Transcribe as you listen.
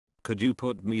Could you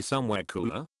put me somewhere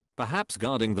cooler? Perhaps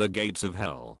guarding the gates of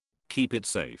hell. Keep it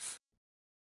safe.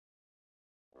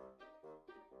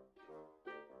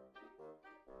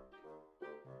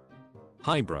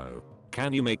 Hi bro.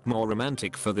 Can you make more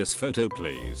romantic for this photo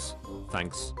please?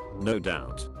 Thanks. No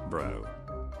doubt, bro.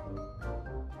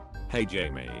 Hey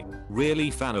Jamie.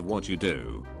 Really fan of what you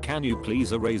do. Can you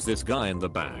please erase this guy in the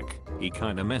back? He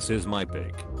kinda messes my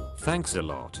pic. Thanks a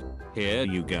lot. Here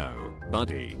you go,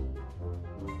 buddy.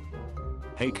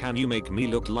 Hey, can you make me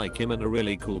look like him in a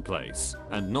really cool place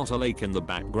and not a lake in the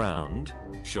background?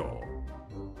 Sure.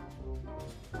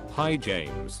 Hi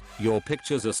James, your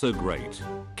pictures are so great.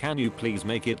 Can you please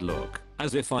make it look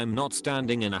as if I'm not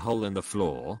standing in a hole in the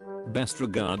floor? Best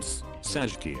regards,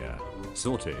 Sajkia.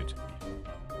 Sorted.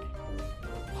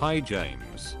 Hi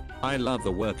James. I love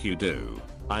the work you do.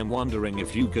 I'm wondering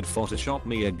if you could Photoshop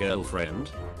me a girlfriend?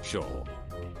 Sure.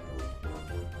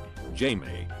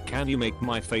 Jamie, can you make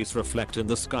my face reflect in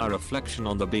the sky reflection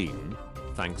on the beam?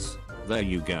 Thanks. There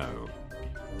you go.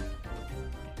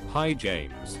 Hi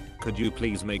James, could you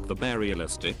please make the bear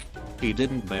realistic? He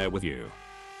didn't bear with you.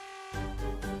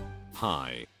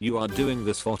 Hi, you are doing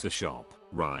this Photoshop,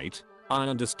 right? I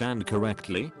understand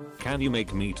correctly? Can you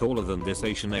make me taller than this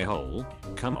Asian a-hole?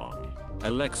 Come on.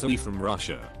 Alexei from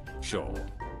Russia. Sure.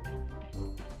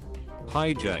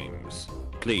 Hi James.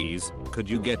 Please, could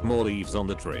you get more leaves on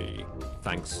the tree?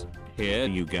 Thanks. Here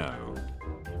you go.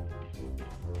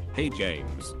 Hey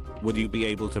James. Would you be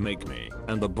able to make me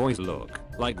and the boys look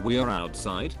like we are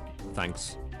outside?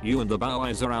 Thanks. You and the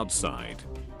boys are outside.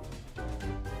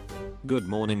 Good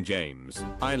morning James.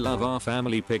 I love our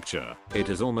family picture. It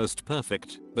is almost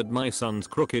perfect, but my son's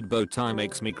crooked bow tie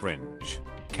makes me cringe.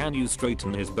 Can you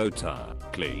straighten his bow tie,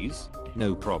 please?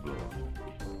 No problem.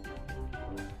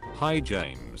 Hi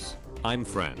James. I'm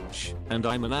French, and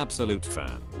I'm an absolute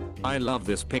fan. I love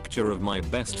this picture of my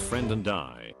best friend and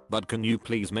I, but can you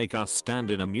please make us stand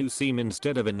in a museum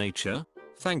instead of in nature?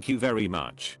 Thank you very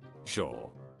much. Sure.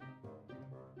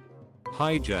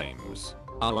 Hi James.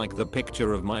 I like the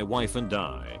picture of my wife and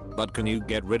I, but can you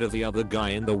get rid of the other guy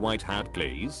in the white hat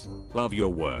please? Love your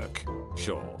work.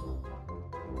 Sure.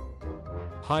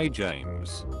 Hi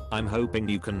James. I'm hoping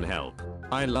you can help.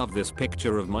 I love this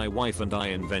picture of my wife and I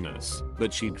in Venice,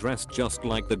 but she dressed just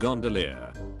like the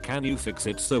gondolier. Can you fix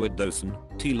it so it doesn't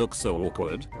look so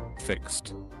awkward?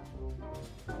 Fixed.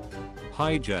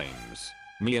 Hi James.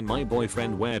 Me and my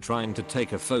boyfriend were trying to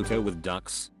take a photo with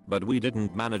ducks, but we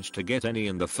didn't manage to get any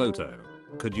in the photo.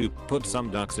 Could you put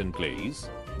some ducks in please?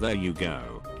 There you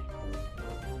go.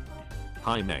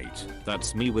 Hi mate,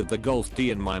 that's me with the golf tee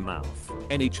in my mouth.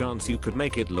 Any chance you could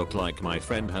make it look like my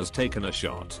friend has taken a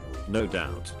shot? No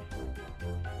doubt.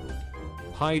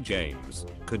 Hi James,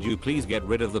 could you please get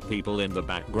rid of the people in the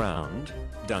background?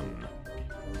 Done.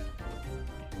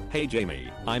 Hey Jamie,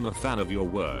 I'm a fan of your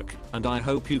work, and I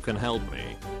hope you can help me.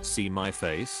 See my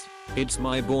face? It's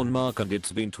my born mark and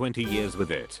it's been 20 years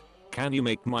with it. Can you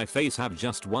make my face have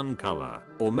just one color,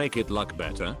 or make it look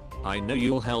better? I know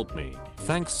you'll help me.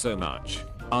 Thanks so much.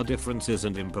 Our differences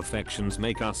and imperfections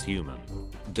make us human.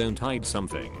 Don't hide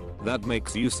something that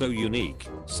makes you so unique,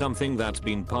 something that's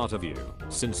been part of you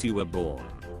since you were born.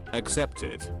 Accept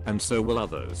it, and so will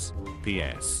others.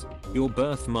 P.S. Your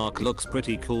birthmark looks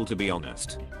pretty cool to be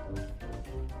honest.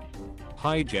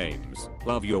 Hi James,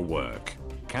 love your work.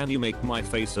 Can you make my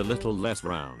face a little less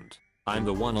round? I'm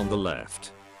the one on the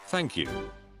left. Thank you.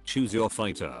 Choose your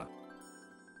fighter.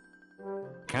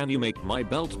 Can you make my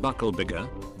belt buckle bigger?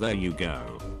 There you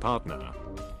go, partner.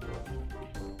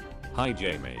 Hi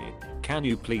Jamie. Can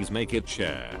you please make it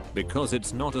share because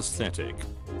it's not aesthetic?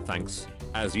 Thanks.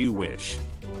 As you wish.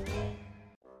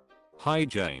 Hi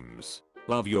James.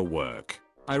 Love your work.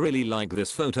 I really like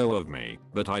this photo of me,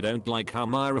 but I don't like how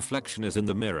my reflection is in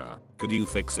the mirror. Could you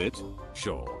fix it?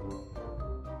 Sure.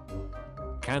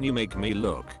 Can you make me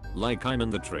look like I'm in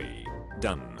the tree?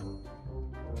 Done.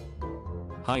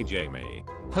 Hi Jamie.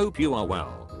 Hope you are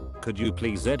well. Could you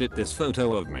please edit this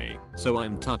photo of me so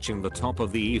I'm touching the top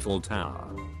of the Eiffel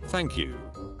Tower? Thank you.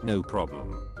 No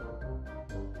problem.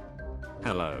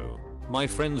 Hello. My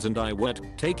friends and I were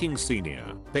taking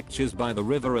senior pictures by the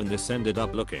river and this ended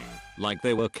up looking like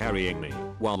they were carrying me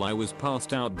while I was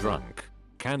passed out drunk.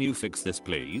 Can you fix this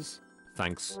please?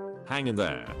 Thanks. Hang in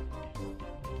there.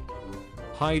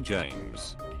 Hi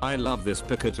James. I love this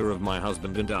picture of my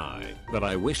husband and I, but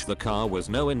I wish the car was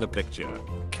no in the picture.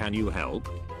 Can you help?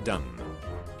 Done.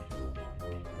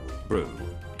 Brew.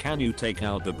 Can you take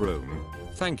out the broom?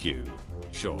 Thank you.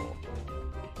 Sure.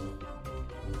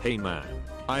 Hey man.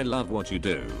 I love what you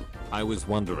do. I was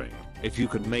wondering if you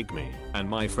could make me and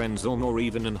my friends or more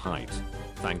even in height.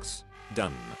 Thanks.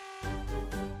 Done.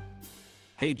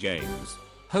 Hey James.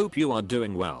 Hope you are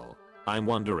doing well. I'm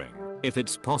wondering if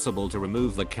it's possible to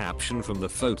remove the caption from the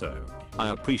photo. I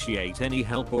appreciate any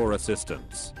help or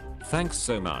assistance. Thanks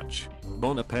so much.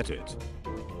 Bon appetit.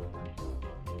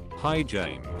 Hi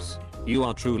James. You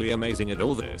are truly amazing at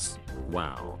all this.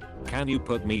 Wow. Can you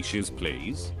put me shoes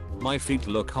please? My feet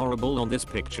look horrible on this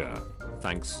picture.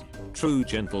 Thanks. True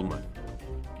gentleman.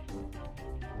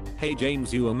 Hey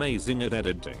James, you amazing at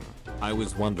editing. I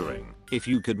was wondering if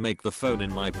you could make the phone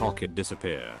in my pocket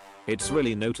disappear. It's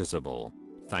really noticeable.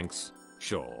 Thanks.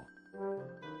 Sure.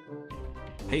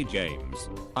 Hey James.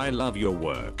 I love your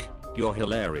work. You're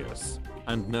hilarious.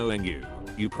 And knowing you,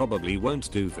 you probably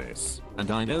won't do this.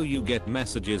 And I know you get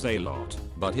messages a lot,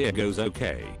 but here goes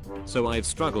okay. So I've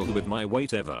struggled with my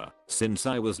weight ever since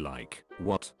I was like,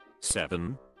 what?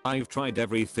 7? I've tried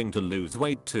everything to lose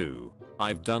weight too.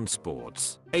 I've done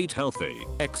sports, ate healthy,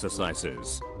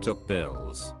 exercises, took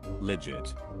pills,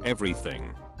 legit,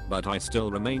 everything. But I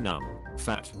still remain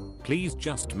fat. Please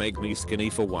just make me skinny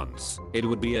for once. It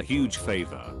would be a huge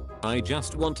favor. I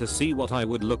just want to see what I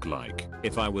would look like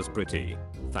if I was pretty.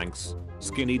 Thanks.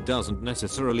 Skinny doesn't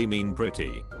necessarily mean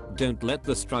pretty. Don't let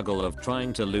the struggle of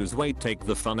trying to lose weight take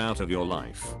the fun out of your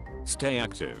life. Stay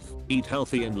active, eat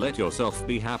healthy and let yourself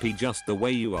be happy just the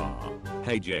way you are.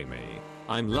 Hey Jamie.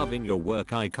 I'm loving your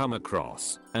work I come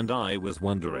across, and I was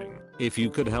wondering if you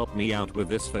could help me out with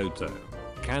this photo.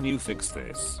 Can you fix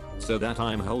this so that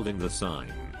I'm holding the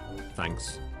sign?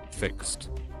 Thanks.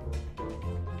 Fixed.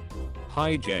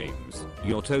 Hi James,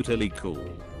 you're totally cool.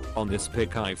 On this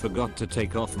pic I forgot to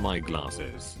take off my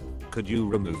glasses. Could you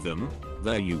remove them?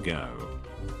 There you go.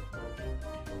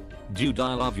 Dude,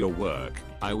 I love your work.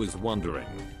 I was wondering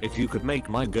if you could make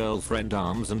my girlfriend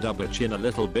arms and upper chin a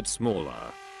little bit smaller.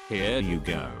 Here you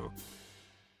go.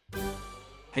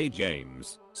 Hey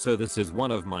James, so this is one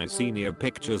of my senior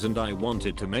pictures and I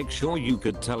wanted to make sure you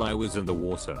could tell I was in the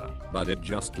water, but it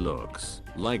just looks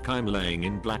like I'm laying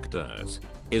in black dirt.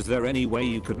 Is there any way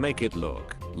you could make it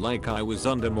look like I was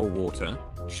under more water?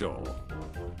 Sure.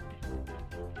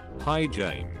 Hi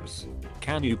James.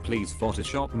 Can you please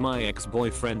Photoshop my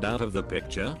ex-boyfriend out of the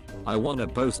picture? I wanna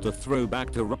post a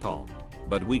throwback to Rapom,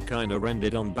 but we kinda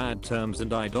ended on bad terms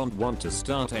and I don't want to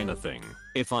start anything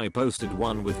if I posted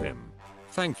one with him.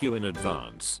 Thank you in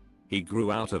advance. He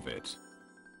grew out of it.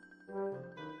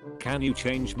 Can you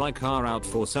change my car out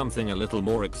for something a little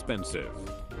more expensive?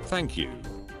 Thank you.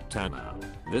 Tana.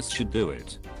 This should do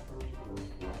it.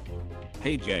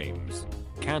 Hey James.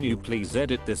 Can you please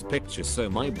edit this picture so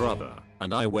my brother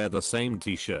and I wear the same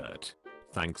t-shirt?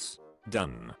 Thanks.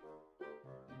 Done.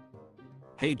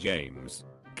 Hey James.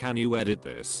 Can you edit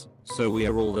this so we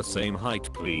are all the same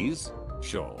height please?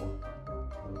 Sure.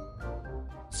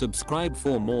 Subscribe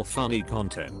for more funny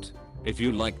content. If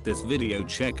you liked this video,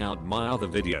 check out my other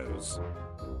videos.